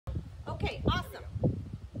Okay, awesome.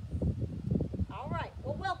 All right,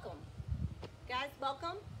 well, welcome. Guys,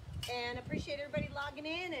 welcome. And appreciate everybody logging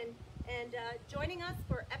in and joining us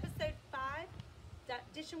for episode 5,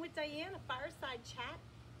 Dishin with Diane, a Fireside chat.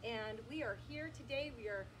 And we are here today. We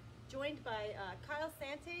are joined by Kyle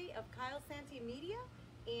Sante of Kyle Sante Media.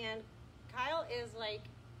 And Kyle is like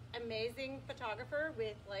amazing photographer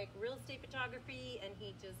with like real estate photography, and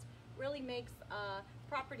he just really makes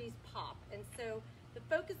properties pop. And so the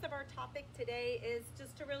focus of our topic today is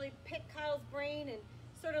just to really pick Kyle's brain and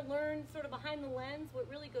sort of learn sort of behind the lens what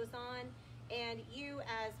really goes on. And you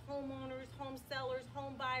as homeowners, home sellers,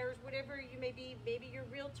 home buyers, whatever you may be, maybe you're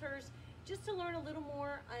realtors, just to learn a little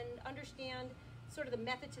more and understand sort of the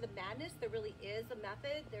method to the madness. There really is a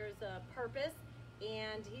method, there's a purpose,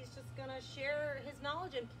 and he's just gonna share his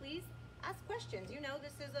knowledge. And please ask questions. You know,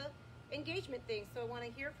 this is a engagement thing, so I want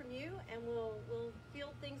to hear from you, and we'll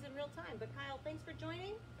field things in real time. But Kyle, thanks for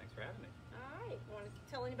joining. Thanks for having me. All right, you want to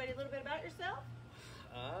tell anybody a little bit about yourself?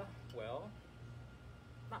 Well,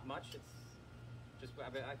 not much. It's just,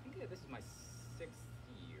 I think this is my 6th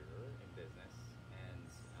year in business, and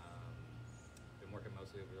been working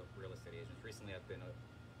mostly with real estate agents. Recently, I've been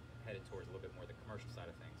headed towards a little bit more the commercial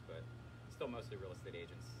side of things, but still mostly real estate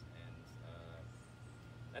agents, and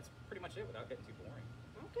that's pretty much it without getting too boring.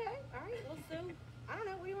 Okay, all right. Well, so I don't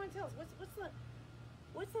know. What do you want to tell us?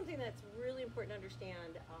 What's something that's really important to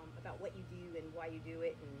understand about what you do and why you do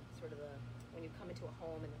it, and sort of when you come into a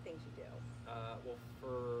home and the things you do? Well,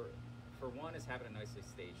 for one, is having a nicely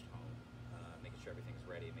staged home, making sure everything's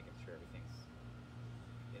ready, making sure everything's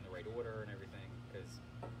in the right order and everything. Because,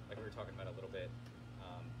 like we were talking about a little bit,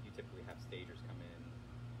 you typically have stagers come in.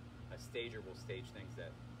 A stager will stage things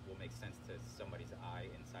that will make sense to somebody's eye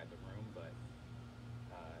inside the room, but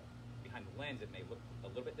behind the lens, it may look a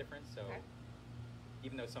little bit different. So okay.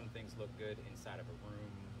 Even though some things look good inside of a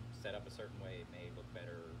room, set up a certain way, it may look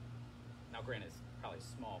better. Now, granted, it's probably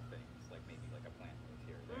small things, like maybe like a plant move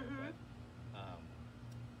here or there, mm-hmm.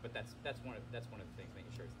 But that's one of the things,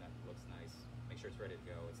 making sure it looks nice, make sure it's ready to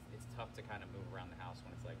go. It's tough to kind of move around the house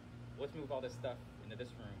when it's like, let's move all this stuff into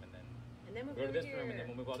this room, and then we'll go to this here. room, and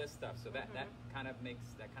then we'll move all this stuff. So mm-hmm. that kind of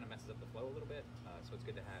messes up the flow a little bit. So it's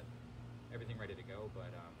good to have everything ready to go. But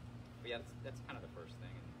yeah, that's kind of the first thing.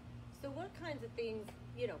 So what kinds of things,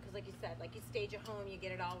 you know, because like you said, like you stage a home, you get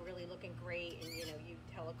it all really looking great, and you know, you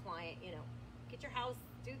tell a client, you know, get your house,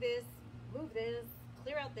 do this, move this,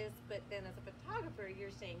 clear out this. But then as a photographer, you're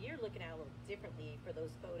saying you're looking at it a little differently for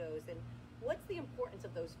those photos. And what's the importance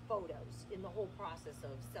of those photos in the whole process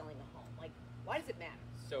of selling a home? Like, why does it matter?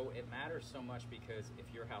 So it matters so much because if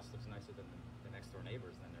your house looks nicer than the next door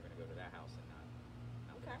neighbors, then they're going to go to that house and not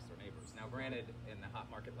okay. the next door neighbors. Now, granted, in the hot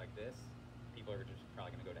market like this, people are just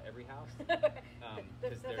probably going to go to every house.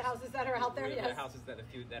 The houses that are out there, yes. The houses that are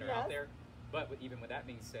yes. out there. But even with that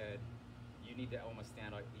being said, you need to almost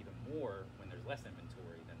stand out even more when there's less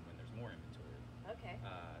inventory than when there's more inventory. Okay.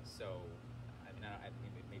 So, I mean,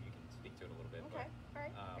 maybe you can speak to it a little bit. Okay, but, all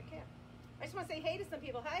right, I can. I just want to say hey to some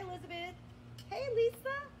people. Hi, Elizabeth. Hey,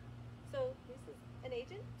 Lisa. So, Lisa's an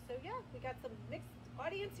agent. So, yeah, we got some mixed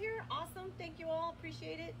audience here. Awesome. Thank you all.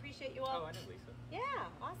 Appreciate it. Appreciate you all. Oh, I know Lisa.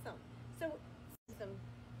 Yeah, awesome. So, some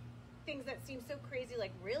things that seem so crazy,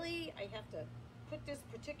 like really, I have to put this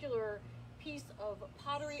particular piece of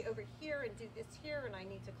pottery over here and do this here, and I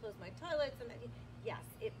need to close my toilets. And yes,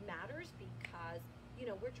 it matters because, you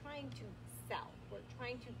know, we're trying to sell. We're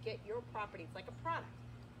trying to get your property. It's like a product.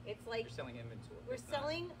 It's like you're selling inventory. We're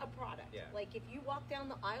selling a product. Yeah. Like if you walk down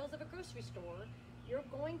the aisles of a grocery store, you're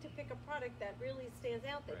going to pick a product that really stands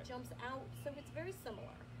out, that right. jumps out. So it's very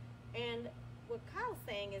similar. And what Kyle's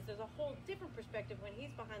saying is there's a whole different perspective when he's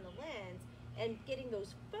behind the lens and getting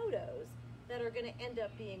those photos that are going to end up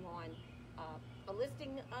being on a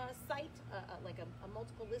listing site, like a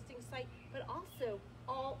multiple listing site, but also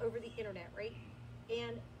all over the internet, right?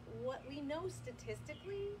 And what we know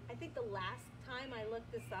statistically, I think the last time I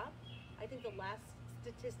looked this up, I think the last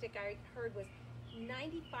statistic I heard was 95%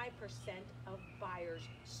 of buyers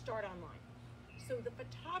start online. So the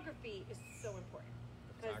photography is so important.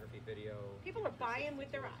 Photography, video. People are buying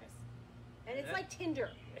with their eyes. And it's like Tinder.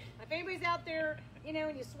 If anybody's out there, you know,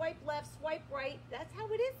 and you swipe left, swipe right, that's how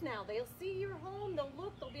it is now. They'll see your home, they'll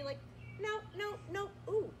look, they'll be like, no, no, no,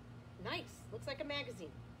 ooh, nice. Looks like a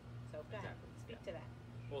magazine. So go ahead, speak to that.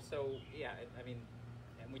 Well, so, yeah, I mean,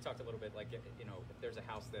 and we talked a little bit, like, you know, if there's a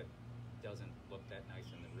house that doesn't look that nice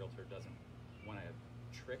and the realtor doesn't want to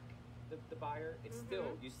trick the buyer, it's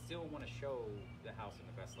mm-hmm. you still want to show the house in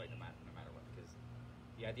the best light no matter what, because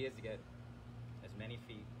the idea is to get as many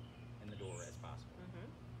feet in the door as possible. Mm-hmm.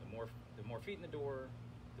 The more feet in the door,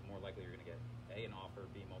 the more likely you're going to get A, an offer,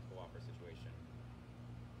 B, multiple offer situation.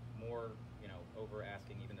 more, over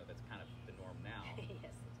asking, even though that's kind of the norm now. Yes, it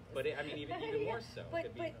is. But I mean, even more so. But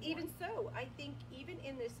It could be even more. so, I think even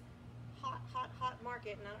in this hot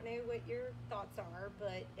market, and I don't know what your thoughts are,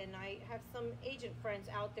 and I have some agent friends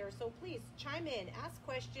out there, so please chime in, ask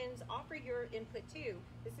questions, offer your input too.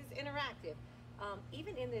 This is interactive.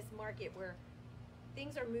 Even in this market where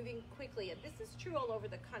things are moving quickly, and this is true all over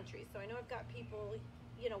the country. So I know I've got people,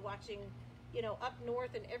 watching, up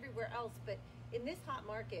north and everywhere else, but in this hot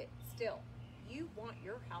market, still, you want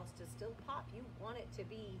your house to still pop. You want it to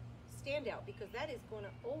be standout, because that is going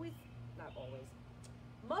to not always,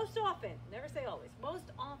 most often, never say always, most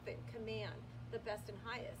often command the best and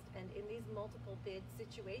highest. And in these multiple bid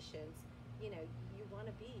situations, you want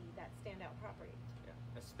to be that standout property. Yeah.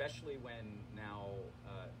 Especially when now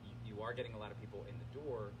you are getting a lot of people in the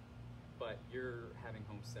door, but you're having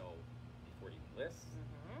homes sell before you can list.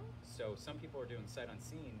 Mm-hmm. So some people are doing sight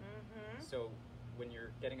unseen. Mm-hmm. So when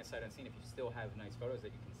you're getting a sight unseen, if you still have nice photos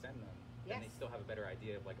that you can send them, then they still have a better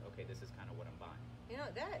idea of like, okay, this is kind of what I'm buying.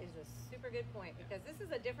 That is a super good point, because this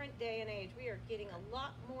is a different day and age. We are getting a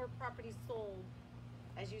lot more properties sold,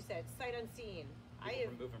 as you said, sight unseen.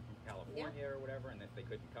 People from moving from California or whatever, and if they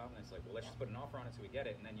couldn't come, then it's like, well, let's just put an offer on it so we get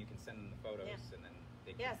it, and then you can send them the photos, and then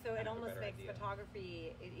they can so it have a almost better makes idea.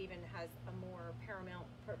 photography, it even has a more paramount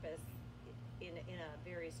purpose in a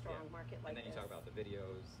very strong market like this. And then you talk about the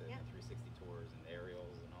videos and Yeah. the 360 tours and the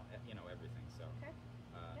aerials and all, everything. So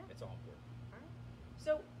it's all important. All right.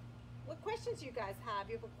 So what questions you guys have?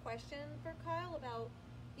 You have a question for Kyle about,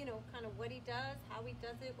 kind of what he does, how he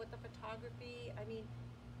does it, what the photography,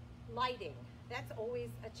 lighting. That's always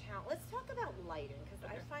a challenge. Let's talk about lighting, because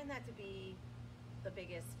I find that to be the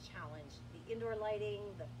biggest challenge. The indoor lighting,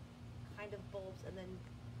 the kind of bulbs, and then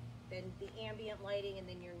the ambient lighting, and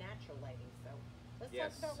then your natural lighting. So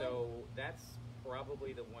let's talk about lighting. That's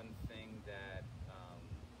probably the one thing that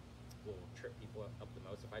will trip people up the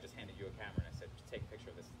most. If I just handed you a camera and I said, take a picture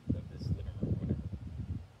of this living room or whatever,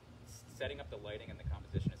 setting up the lighting and the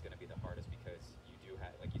composition is going to be the hardest, because you do have,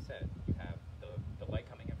 like you said, you have the light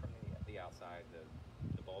coming in from the outside,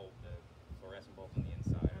 the bulb, the fluorescent bulbs on the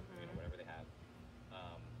inside, whatever they have,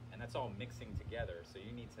 and that's all mixing together. So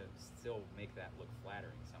you need to still make that look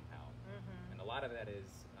flattering somehow. And a lot of that is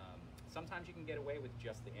sometimes you can get away with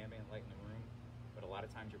just the ambient light in the room, but a lot of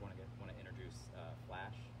times you're want to introduce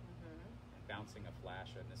flash. And bouncing a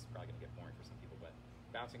flash, and this is probably going to get boring for some people, but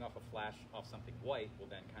bouncing off a flash off something white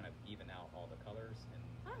will then kind of even out all the colors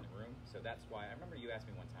in the room. So that's why I remember you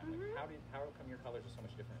asked me one time, like, how come your colors are so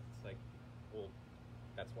much different? It's like, well,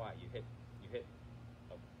 that's why you hit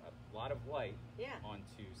a lot of light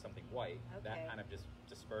onto something white. That kind of just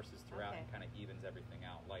disperses throughout and kind of evens everything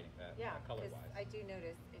out, lighting color wise. I do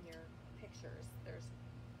notice in your pictures there's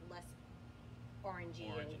less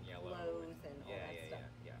orangey Orange and yellow glows and all that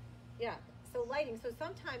stuff. Yeah. So lighting. So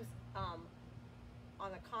sometimes on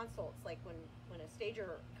the consults, like when a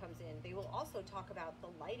stager comes in, they will also talk about the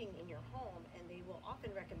lighting in your home, and they will often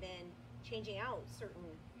recommend changing out certain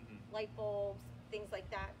light bulbs, things like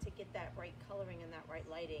that, to get that right coloring and that right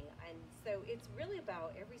lighting. And so it's really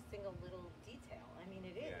about every single little detail. I mean,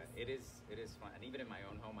 it is. Yeah, it is fun. And even in my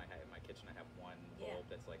own home, in my kitchen, I have one bulb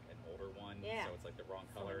that's like an older one, so it's like the wrong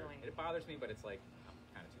color. Annoying. It bothers me, but it's like I'm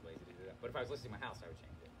kind of too lazy to do that. But if I was listing my house, I would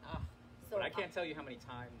change it. So but I can't tell you how many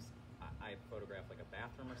times I photographed like a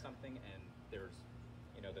bathroom or something, and there's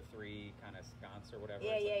the three kind of sconce or whatever.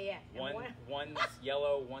 One's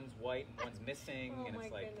yellow, one's white, and one's missing, and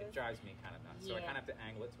it's like it drives me kind of nuts. So I kind of have to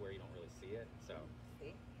angle it to where you don't really see it. So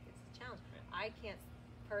see, it's a challenge. I can't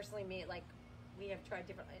personally like we have tried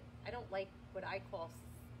different. I don't like what I call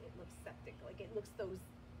it looks septic. Like it looks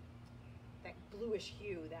that bluish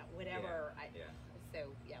hue, that whatever. So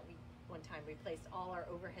we one time replaced all our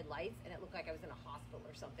overhead lights, and it looked like I was in a hospital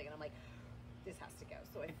or something. And I'm like, this has to go.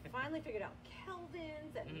 So I finally figured out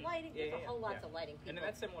kelvins and lighting. There's a whole lots of lighting people. And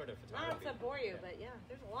that's similar to photography. Not to bore you, but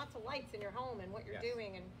there's lots of lights in your home and what you're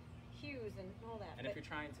doing and hues and all that. And if you're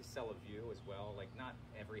trying to sell a view as well, like not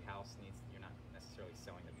every house you're not necessarily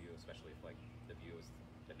selling a view, especially if like the view is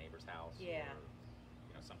the neighbor's house or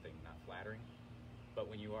something not flattering. But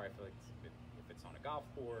when you are, I feel like if it's on a golf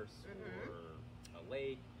course or a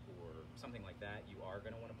lake or something like that, you are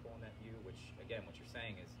going to want to pull on that view, which again, what you're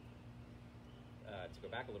saying is, to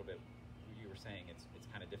go back a little bit, you were saying it's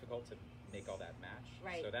kind of difficult to make all that match.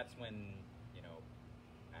 Right. So that's when,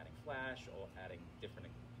 adding flash or adding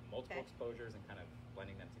multiple exposures and kind of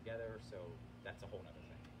blending them together. So that's a whole nother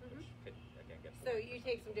thing, which could, again, get So you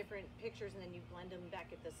take some different pictures and then you blend them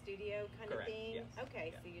back at the studio kind of thing? Yes.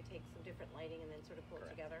 Okay, so you take some different lighting and then sort of pull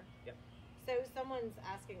it together? Yep. So someone's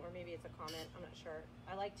asking, or maybe it's a comment, I'm not sure.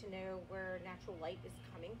 I like to know where natural light is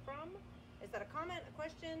coming from. Is that a comment, a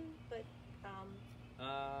question? But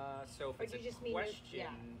So if Or it's do you a just mean question, yeah.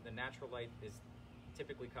 the natural light is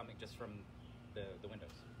typically coming just from the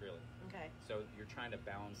windows, really. okay. So you're trying to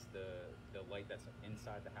balance the light that's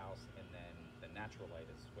inside the house, and then the natural light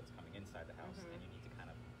is what's coming inside the house, Mhm. and you need to kind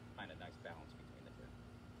of find a nice balance between the two.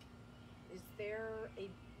 Is there a,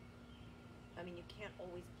 I mean, you can't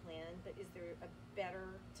always plan, but is there a better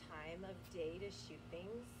time of day to shoot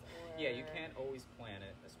things? Or? Yeah, you can't always plan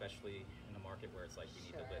it, especially in the market where it's like you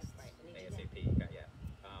need Sure, the lists right, we need to ASAP. Yeah.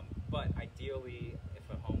 But ideally, if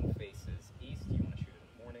a home faces east, you want to shoot it in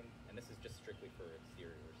the morning, and this is just strictly for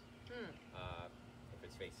exteriors. If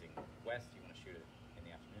it's facing west, you want to shoot it in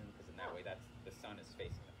the afternoon, because in that way, the sun is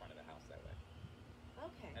facing the front of the house that way.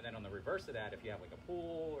 Okay. And then on the reverse of that, if you have like a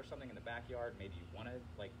pool or something in the backyard, maybe you want to,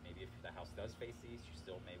 like, maybe if the house does face east, you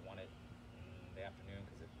still may want it in the afternoon,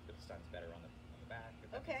 because the sun's better on the back.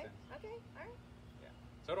 If that Okay. makes sense. Okay. All right. Yeah.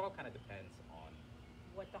 So it all kind of depends on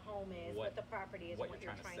What the home is, what the property is, what what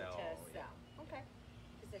you're you're trying trying to to sell, sell. Okay.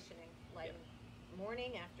 Positioning, lighting,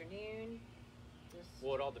 morning, afternoon. Just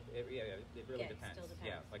Well, it really Yeah, it depends. still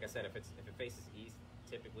Yeah, depends. like I said, if it faces east,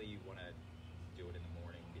 typically you want to do it in the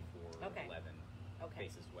morning before Okay. 11.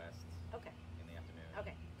 Okay. Faces west Okay. in the afternoon.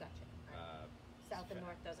 Okay. Gotcha. All right. South and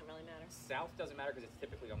north doesn't really matter. South doesn't matter because it's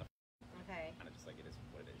typically on the Okay. kind of just like it is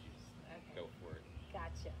what it is. You just Okay. go for it.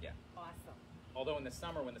 Gotcha. Yeah. Awesome. Although in the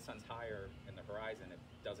summer, when the sun's higher in the horizon, it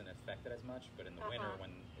doesn't affect it as much. But in the winter, Uh-huh.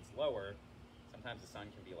 when it's lower, sometimes the sun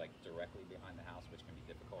can be like directly behind the house, which can be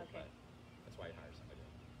difficult. Okay. But that's why you hire somebody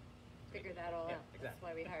to Figure make- that all yeah, out. Exactly. That's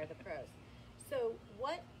why we hire the pros. So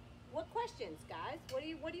what questions, guys? What do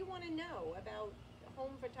you want to know about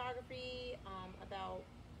home photography? About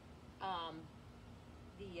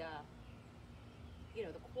the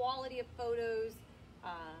the quality of photos.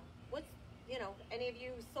 What's any of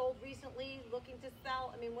you sold recently, looking to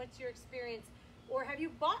sell? I mean, what's your experience? Or have you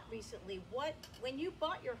bought recently? When you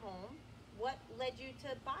bought your home, what led you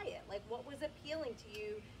to buy it? Like, what was appealing to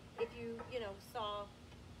you if you saw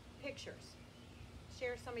pictures?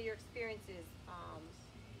 Share some of your experiences. How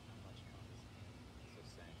much on this? So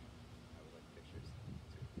saying, I would like pictures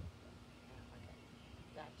too. Okay,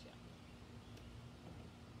 gotcha.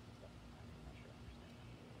 So, I'm not sure I understand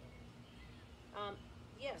that.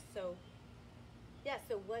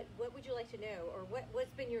 So what would you like to know, or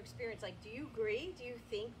what's been your experience like? Do you agree? Do you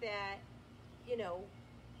think that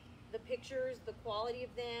the pictures, the quality of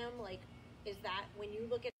them, like, is that when you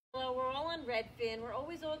look at, well, we're all on Redfin, we're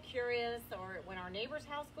always all curious, or when our neighbor's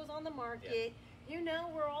house goes on the market,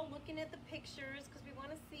 we're all looking at the pictures because we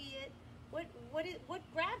want to see it. What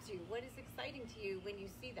grabs you? What is exciting to you when you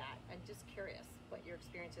see that? I'm just curious what your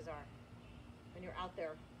experiences are when you're out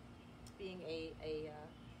there being a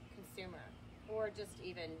consumer, or just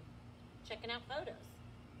even checking out photos.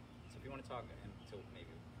 So if you want to talk, and so maybe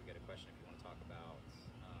we get a question, if you want to talk about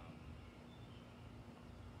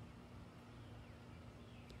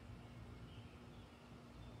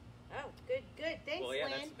Oh, good. Thanks, well, yeah,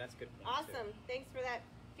 Lynn. that's a good point. Awesome. Thanks for that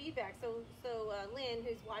feedback. So Lynn,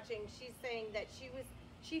 who's watching, she's saying that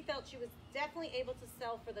she felt she was definitely able to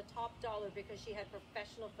sell for the top dollar because she had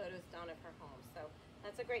professional photos done of her home. So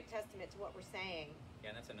that's a great testament to what we're saying.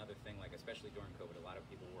 Yeah, and that's another thing, like, especially during COVID, a lot of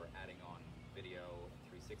people were adding on video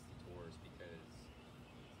 360 tours because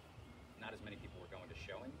not as many people were going to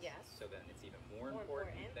showings. Yes. So then it's even more More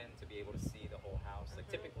important important. than to be able to see the whole house. Like,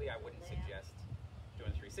 typically I wouldn't Layout. suggest doing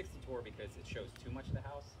a 360 tour because it shows too much of the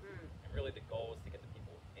house. And really the goal is to get the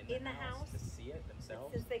people in the house to see it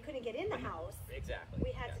themselves. Since they couldn't get in the house, Exactly. we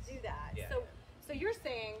had to do that. Yeah, So you're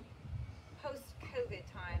saying post-COVID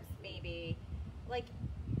times, maybe, like,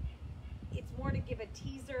 it's more to give a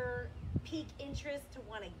teaser, pique interest to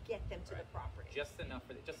want to get them to the property. Just enough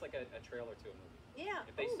for just like a trailer to a movie. Yeah.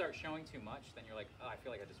 If they Ooh. start showing too much, then you're like, oh, I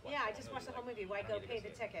feel like I just watched. Yeah, I the just whole watched the whole movie. movie. Why Like, I go don't pay need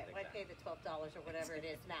the to see it. ticket? Why pay the $12 or whatever it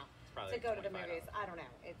is now Probably to go to the $25. movies? I don't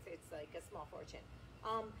know. It's like a small fortune.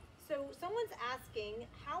 So someone's asking,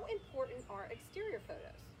 how important are exterior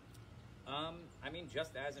photos? I mean,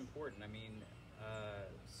 just as important. I mean,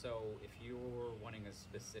 so if you're wanting a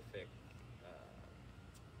specific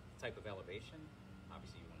type of elevation,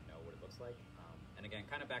 obviously you want to know what it looks like. And again,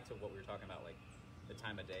 kind of back to what we were talking about, like the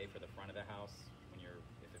time of day for the front of the house.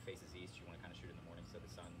 If it faces east, you want to kind of shoot in the morning so the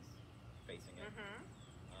sun's facing it.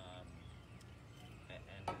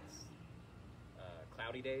 And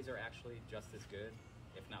cloudy days are actually just as good,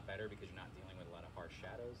 if not better, because you're not dealing with a lot of harsh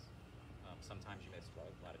shadows. Sometimes you miss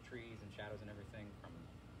a lot of trees and shadows and everything from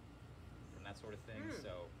that sort of thing.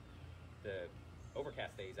 So the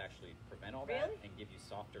overcast days actually prevent all that Really? and give you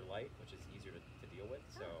softer light, which is easier to deal with.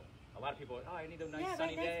 So Oh. a lot of people are, I need a nice Yeah,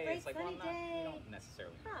 sunny right, nice, day. bright It's like, well, sunny you day. don't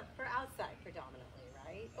necessarily need Huh, that. for outside predominantly,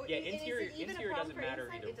 right? Oh, Yeah, and is interior it even a interior problem doesn't for matter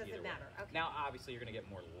inside? either. It doesn't either way. matter. Okay. Now, obviously, you're going to get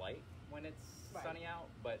more light when it's Right. sunny out,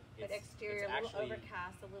 but But it's exterior, it's a little actually,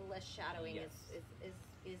 overcast, a little less shadowing Yes.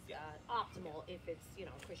 is Yeah. optimal if it's, you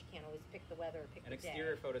know, of course you can't always pick the weather or pick And the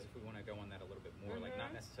exterior day. photos, if we want to go on that a little bit more, like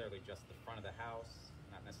not Mhm. necessarily just the front of the house,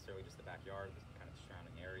 not necessarily just the backyard, but kind of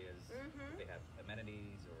surrounding areas. Mhm. If they have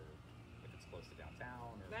amenities, or if it's close to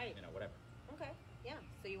downtown, or Right. you know, whatever. Okay, yeah.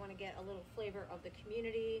 So you want to get a little flavor of the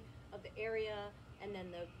community, of the area, and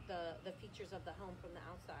then the features of the home from the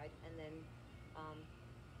outside, and then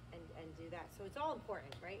and do that. So it's all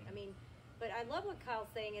important, right? I mean, but I love what Kyle's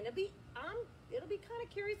saying, and it'll be kind of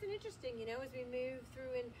curious and interesting, you know, as we move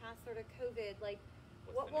through and past sort of COVID, like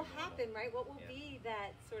What's what the will new normal? happen, right? What will Yeah. be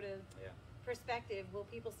that sort of Yeah. perspective? Will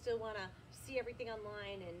people still want to see everything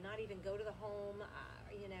online and not even go to the home,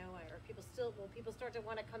 you know, or will people start to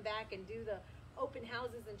want to come back and do the open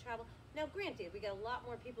houses and travel? Now granted, we got a lot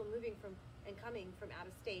more people moving from and coming from out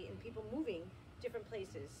of state, and people moving different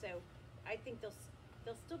places, so I think there'll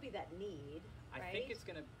still be that need, right? I think it's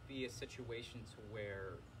going to be a situation to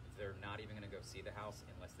where they're not even going to go see the house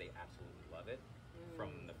unless they absolutely love it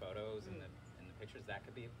from the photos and the pictures. That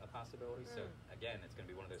could be a possibility. So again, it's going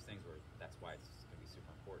to be one of those things where that's why it's going to be super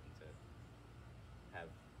important to have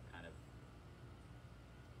kind of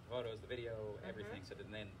photos, the video, everything. So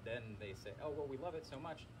then they say, oh well, we love it so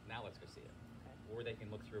much. Now let's go see it. Okay. Or they can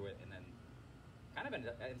look through it and then kind of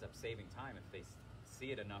ends up saving time if they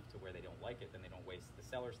see it enough to where they don't like it. Then they don't waste the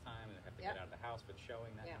seller's time and they have to get out of the house for the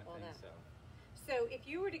showing, that kind of all thing. that. So. So if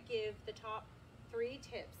you were to give the top 3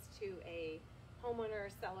 tips to a homeowner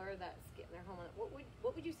or seller that's getting their home on,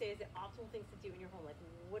 what would you say is the optimal things to do in your home? Like,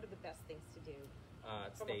 what are the best things to do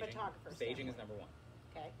from Staging. a photographer's Staging is standpoint? number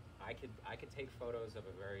 1. Okay. I could take photos of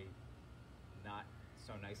a very not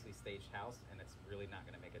so nicely staged house, and it's really not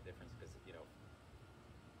going to make a difference because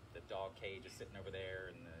the dog cage is sitting over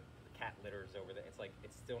there and the cat litter is over there. It's like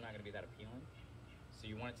it's still not going to be that appealing. So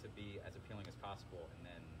you want it to be as appealing as possible, and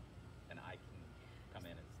then I can come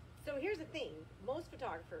in and. So here's the thing: most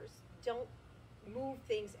photographers don't move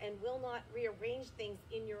things and will not rearrange things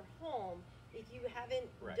in your home if you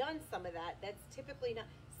haven't done some of that. That's typically not.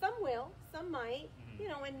 Some will, some might,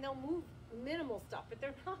 and they'll move minimal stuff, but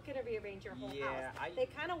they're not going to rearrange your whole house. They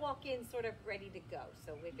kind of walk in sort of ready to go.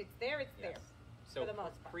 So if it's there, it's there. So for the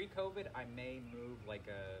most part. Pre-COVID, I may move like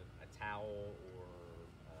a towel or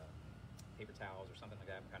paper towels or something like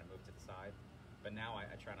that, and kind of move to the side. But now I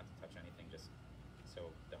try not to touch anything, just so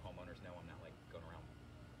the homeowners know I'm not like going around.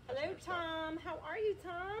 Hello, Tom. How are you,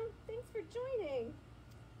 Tom? Thanks for joining.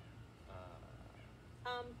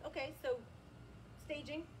 Okay, so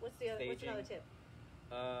staging. What's another tip?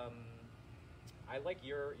 I like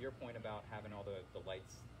your point about having all the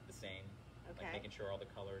lights the same. Okay. Like making sure all the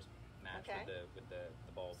colors match with the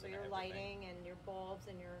bulbs. So and your everything. lighting and your bulbs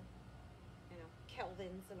and your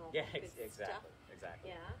kelvins and all Yeah, that good stuff.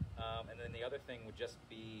 exactly. Yeah. And then the other thing would just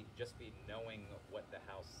be knowing what the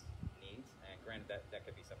house needs. And granted, that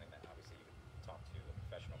could be something that obviously you could talk to a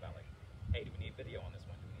professional about. Like, hey, do we need video on this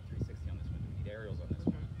one? Do we need 360 on this one? Do we need aerials on this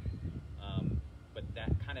one? But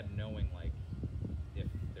that kind of knowing, like, if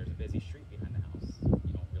there's a busy street behind the house,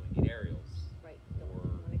 you don't really need aerials. Right. Don't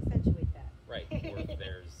want to accentuate that. Right. Or if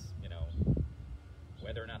there's,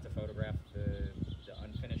 whether or not to photograph the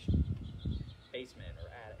unfinished basement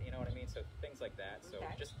or attic, you know what I mean? So things like that. So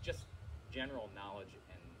just general knowledge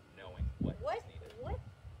and knowing what is needed. What,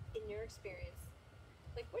 in your experience,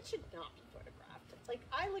 like what should not be photographed? Like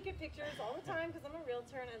I look at pictures all the time because I'm a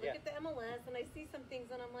realtor and I look at the MLS and I see some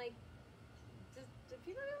things and I'm like, do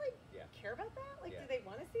people really care about that? Like, do they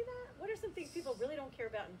want to see that? What are some things people really don't care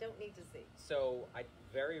about and don't need to see? So I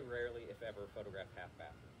very rarely, if ever, photograph half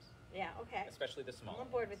bathrooms. Yeah, okay. Especially the small I'm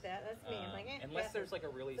on board with that. That's me. I'm like, unless there's like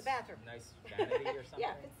a really nice vanity or something.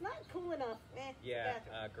 Yeah, if it's not cool enough,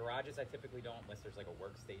 garages I typically don't unless there's like a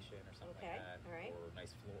workstation or something like that. All right. Or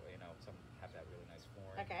nice floor, some have that really nice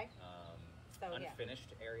flooring. Okay.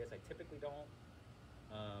 Unfinished areas I typically don't.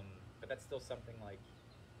 But that's still something like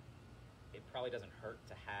it probably doesn't hurt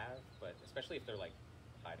to have, but especially if they're like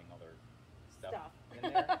hiding all their stuff.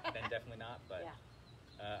 In there, then definitely not. But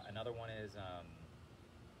another one is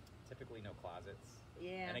typically no closets.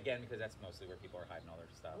 Yeah. And again, because that's mostly where people are hiding all their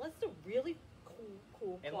stuff. Unless it's a really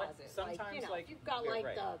cool and closet. Sometimes if you've got like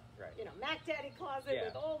the Mac Daddy closet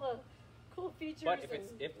with all the cool features. But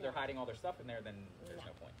if they're hiding all their stuff in there, then there's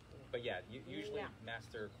no point. But usually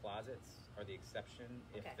master closets are the exception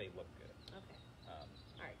if they look good. Okay.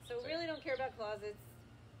 All right. So really don't care about closets.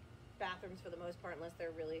 bathrooms for the most part, unless they're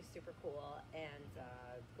really super cool, and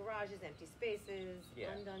garages, empty spaces, Yeah.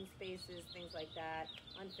 undone spaces, things like that,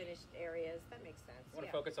 unfinished areas. That makes sense. I want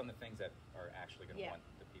to focus on the things that are actually going to Yeah. want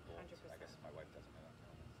the people. 100%. I guess my wife doesn't know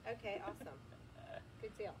that. Okay, awesome.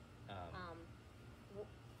 Good deal.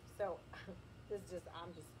 So,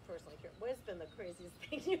 I'm just personally curious. What has been the craziest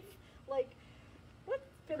thing you've, like, what's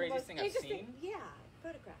been Craziest the thing most I've interesting? seen? Yeah,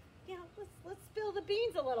 photograph. You know, let's spill the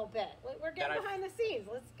beans a little bit. We're getting That I've- behind the scenes.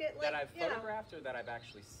 Let's get, like, That I've you know, photographed or that I've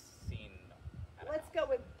actually seen at a let's house? go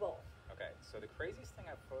with both. Okay, so the craziest thing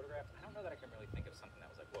I've photographed, I don't know that I can really think of something that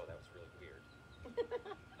was like, whoa, that was really weird.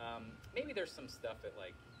 Maybe there's some stuff that,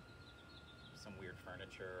 like, some weird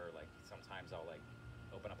furniture, or like sometimes I'll like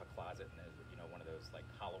open up a closet and there's, you know, one of those like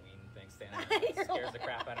Halloween things standing there. It scares the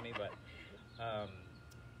crap out of me, but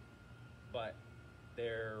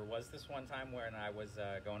there was this one time when I was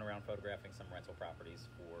going around photographing some rental properties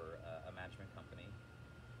for a management company.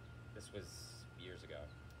 This was years ago,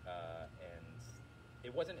 and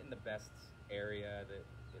it wasn't in the best area. That it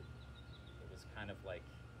was kind of like,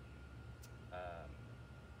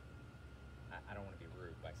 I don't want to be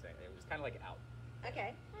rude by saying it was kind of like out.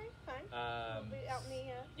 Okay, all right, fine. A little bit out in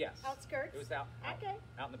the Yes. outskirts. It was out Okay.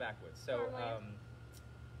 out in the backwoods. So Farmland.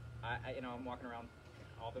 I you know, I'm walking around.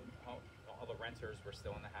 All the renters were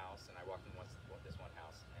still in the house, and I walked in this one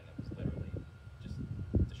house, and it was literally just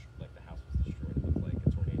like the house was destroyed. It looked like a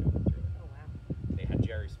tornado went through it. Oh wow. They had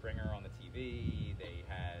Jerry Springer on the TV. They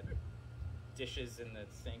had dishes in the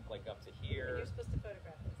sink like up to And here. you're supposed to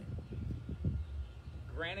photograph this.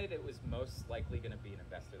 Granted, it was most likely going to be an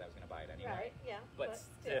investor that was going to buy it anyway. Right, yeah. But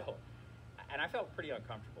still. And I felt pretty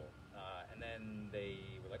uncomfortable. And then they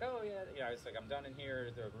were like, oh, yeah, you know, I was like, I'm done in here.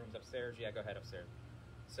 There are rooms upstairs. Yeah, go ahead upstairs.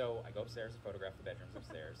 So I go upstairs to photograph the bedrooms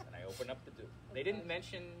upstairs, and I open up the door. They didn't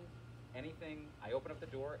mention anything. I open up the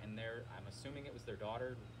door, and I'm assuming it was their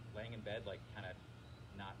daughter laying in bed, like kind of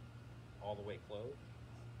not all the way clothed.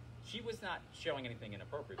 She was not showing anything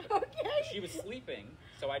inappropriate, but Okay. she was sleeping.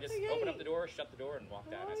 So I just Okay. opened up the door, shut the door, and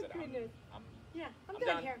walked out. Oh, I said, goodness. I'm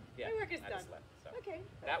done here. Yeah, My work is I done. just left. So Okay.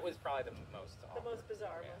 that was probably the most The awkward. most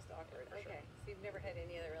bizarre, Yeah, most awkward. for sure. Okay. So you've never had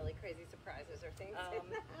any other really crazy surprises or things?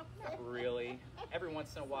 Not really. Every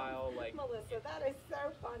once in a while, like Melissa, that is so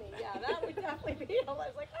funny. Yeah, that would definitely be a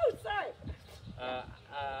lot. Like, oh, sorry.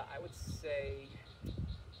 I would say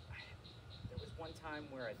there was one time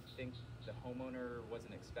where I think the homeowner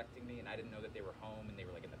wasn't expecting me, and I didn't know that they were home, and they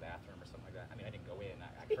were like in the bathroom or something like that. I mean, I didn't go in. I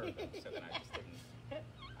heard them, so then I just didn't.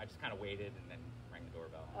 I just kind of waited and then rang the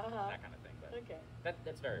doorbell, that kind of thing. But Okay.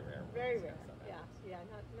 that's very rare. when Very this rare. kind of stuff Yeah, happens.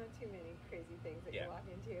 yeah. Not too many crazy things that Yeah. you walk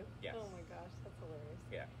into. Yes. Oh my gosh, that's hilarious.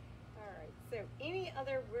 Yeah. All right. So, any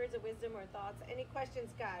other words of wisdom or thoughts? Any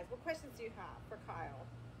questions, guys? What questions do you have for Kyle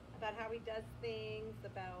about how he does things?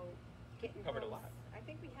 About getting covered a homes? lot. I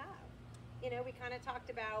think we have. You know, we kind of talked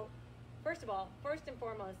about. First of all, first and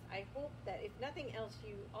foremost, I hope that if nothing else,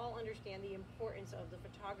 you all understand the importance of the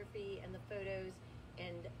photography and the photos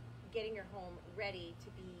and getting your home ready to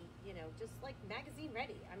be, you know, just like magazine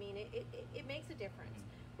ready. I mean, it makes a difference.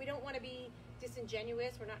 We don't want to be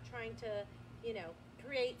disingenuous. We're not trying to, you know,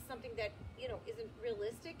 create something that, you know, isn't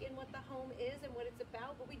realistic in what the home is and what it's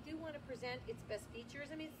about, but we do want to present its best features.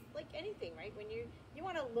 I mean, it's like anything, right? When you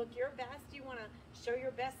want to look your best, you want to show your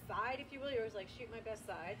best side, if you will. You're always like, shoot my best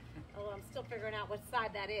side. Although I'm still figuring out what side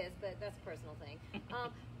that is, but that's a personal thing.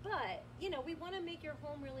 But, you know, we want to make your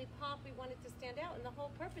home really pop. We want it to stand out. And the whole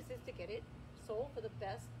purpose is to get it sold for the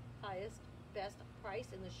best, highest, best price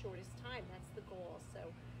in the shortest time. That's the goal. So,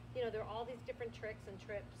 you know, there are all these different tricks and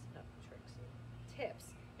tips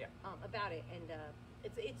Yeah. about it. And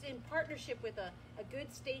it's in partnership with a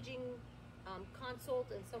good staging consult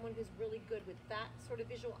and someone who's really good with that sort of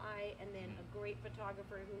visual eye, and then a great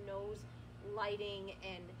photographer who knows lighting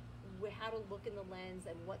and how to look in the lens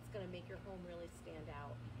and what's going to make your home really stand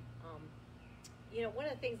out. You know, one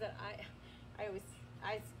of the things that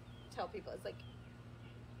I tell people is like,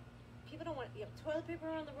 people don't want, you know, toilet paper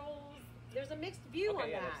on the rolls. There's a mixed view on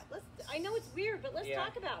that. I know it's weird, but let's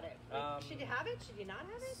talk about it. Like, should you have it? Should you not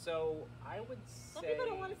have it? So I would say Some people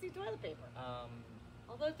don't want to see toilet paper.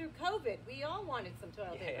 Although through COVID, we all wanted some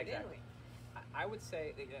toilet paper, didn't we? I would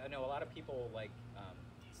say, I know a lot of people like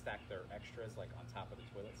stack their extras like on top of the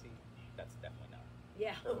toilet seat. That's definitely no.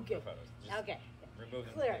 Yeah. For Okay. photos. Just Okay. remove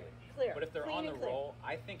them Clear. completely. Clear. But if they're Clean on the and clear. roll,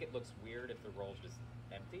 I think it looks weird if the roll's just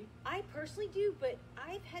empty. I personally do, but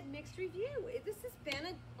I've had mixed review. This has been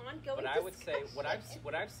an ongoing But I would say discussion.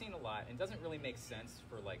 what I've seen a lot, and it doesn't really make sense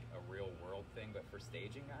for like a real world thing, but for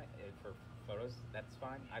staging, for photos, that's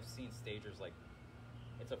fine. I've seen stagers like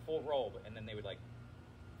it's a full roll, and then they would like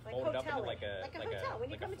fold it up into like a hotel. When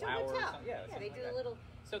you like come a into a flower or hotel, something. Yeah, they something do like a that. little.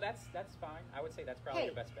 So that's fine. I would say that's probably Hey,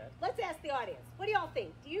 your best bet. let's ask the audience. What do y'all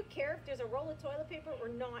think? Do you care if there's a roll of toilet paper or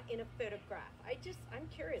not in a photograph? I'm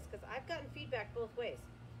curious because I've gotten feedback both ways.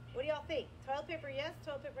 What do y'all think? Toilet paper yes,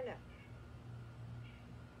 toilet paper no?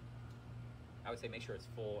 I would say make sure it's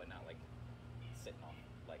full and not like sitting off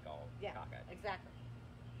like all Yeah, cockeyed. exactly.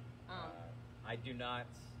 I do not,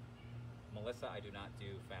 Melissa. I do not do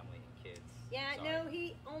family and kids. Yeah, Sorry. no,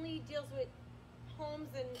 he only deals with homes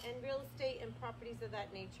and real estate and properties of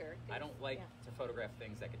that nature. I don't like Yeah. to photograph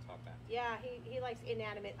things that can talk back. Yeah, he likes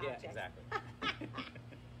inanimate Yeah, objects. exactly.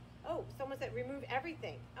 Oh, someone said remove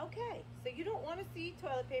everything. Okay, so you don't want to see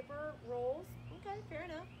toilet paper rolls. Okay, fair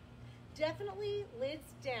enough. Definitely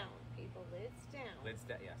lids down, people. Lids down. Lids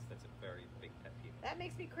down. Yes, that's a very big pet peeve. That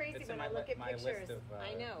makes me crazy It's when in I my look at my list pictures. of,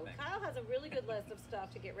 I know. things. Kyle has a really good list of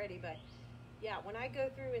stuff to get ready, but yeah, when I go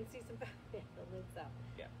through and see some, yeah, the lid's up.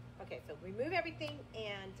 Yeah. Okay, so remove everything,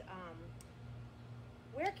 and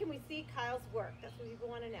where can we see Kyle's work? That's what people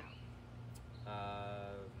want to know.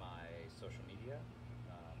 My social media,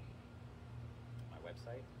 my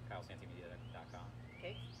website, kylesantimedia.com.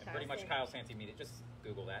 Okay, And pretty much Kyle Santi Media. Just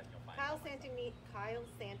Google that and you'll find it.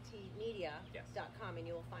 KyleSantimedia.com, and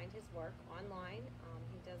you will find his work online.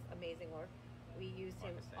 He does amazing work. We use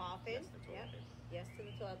him Like I said, often. yes to toilet Yep. paper. Yes to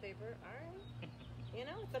the toilet paper. All right. You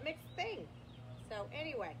know, it's a mixed thing. So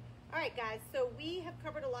anyway, all right, guys. So we have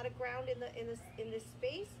covered a lot of ground in this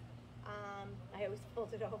space. I always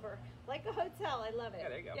fold it over like a hotel. I love it. Yeah,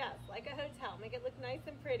 there you go. Yes, like a hotel. Make it look nice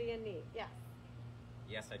and pretty and neat. Yes.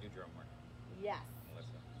 Yes, I do drone work, Yes. Melissa.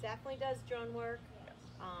 Definitely does drone work. Yes.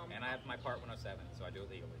 Um, And I have my Part 107, so I do it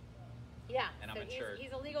legally. Yeah. And I'm so insured.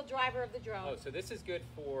 he's a legal driver of the drone. Oh, so this is good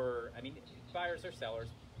for, I mean, buyers or sellers.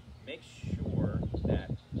 Make sure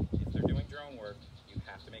that if they're doing drone work, you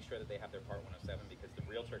have to make sure that they have their Part 107 because the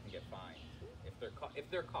realtor can get fined if they're caught. If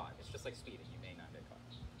they're caught, it's just like speeding. You may not get caught.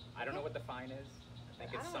 I don't know what the fine is. I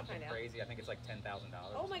think I it's don't wanna something find out. crazy. I think it's like $10,000.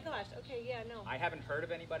 Oh my gosh. Okay. Yeah. No. I haven't heard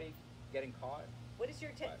of anybody getting caught. What is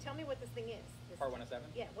your? But- Tell me what this thing is. This Part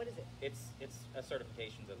 107. Yeah. What is it? It's a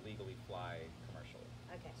certification to legally fly commercially.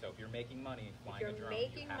 Okay. So if you're making money If flying you're a drone,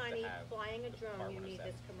 making you have money to have flying a the drone, Part you need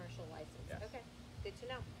 107. this commercial license. Yes. Okay. Good to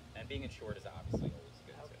know. And being insured is obviously always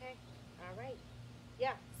good too. Okay. All right.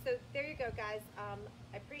 Yeah. So there you go, guys.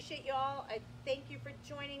 I appreciate you all. I thank you for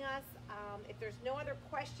joining us. If there's no other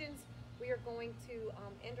questions, we are going to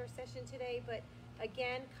end our session today. But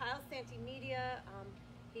again, Kyle Santimedia,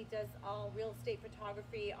 he does all real estate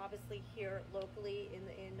photography, obviously here locally in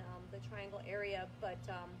the Triangle area. But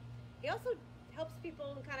he also helps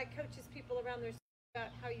people and kind of coaches people around their about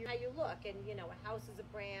how you look. And you know, a house is a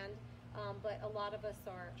brand. But a lot of us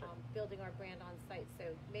are building our brand on site, so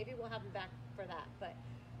maybe we'll have him back for that. But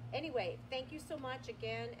anyway, thank you so much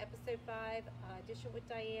again. Episode 5, Dishin with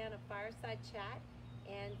Diane, a fireside chat,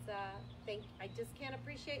 and I just can't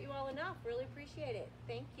appreciate you all enough. Really appreciate it.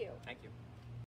 Thank you. Thank you.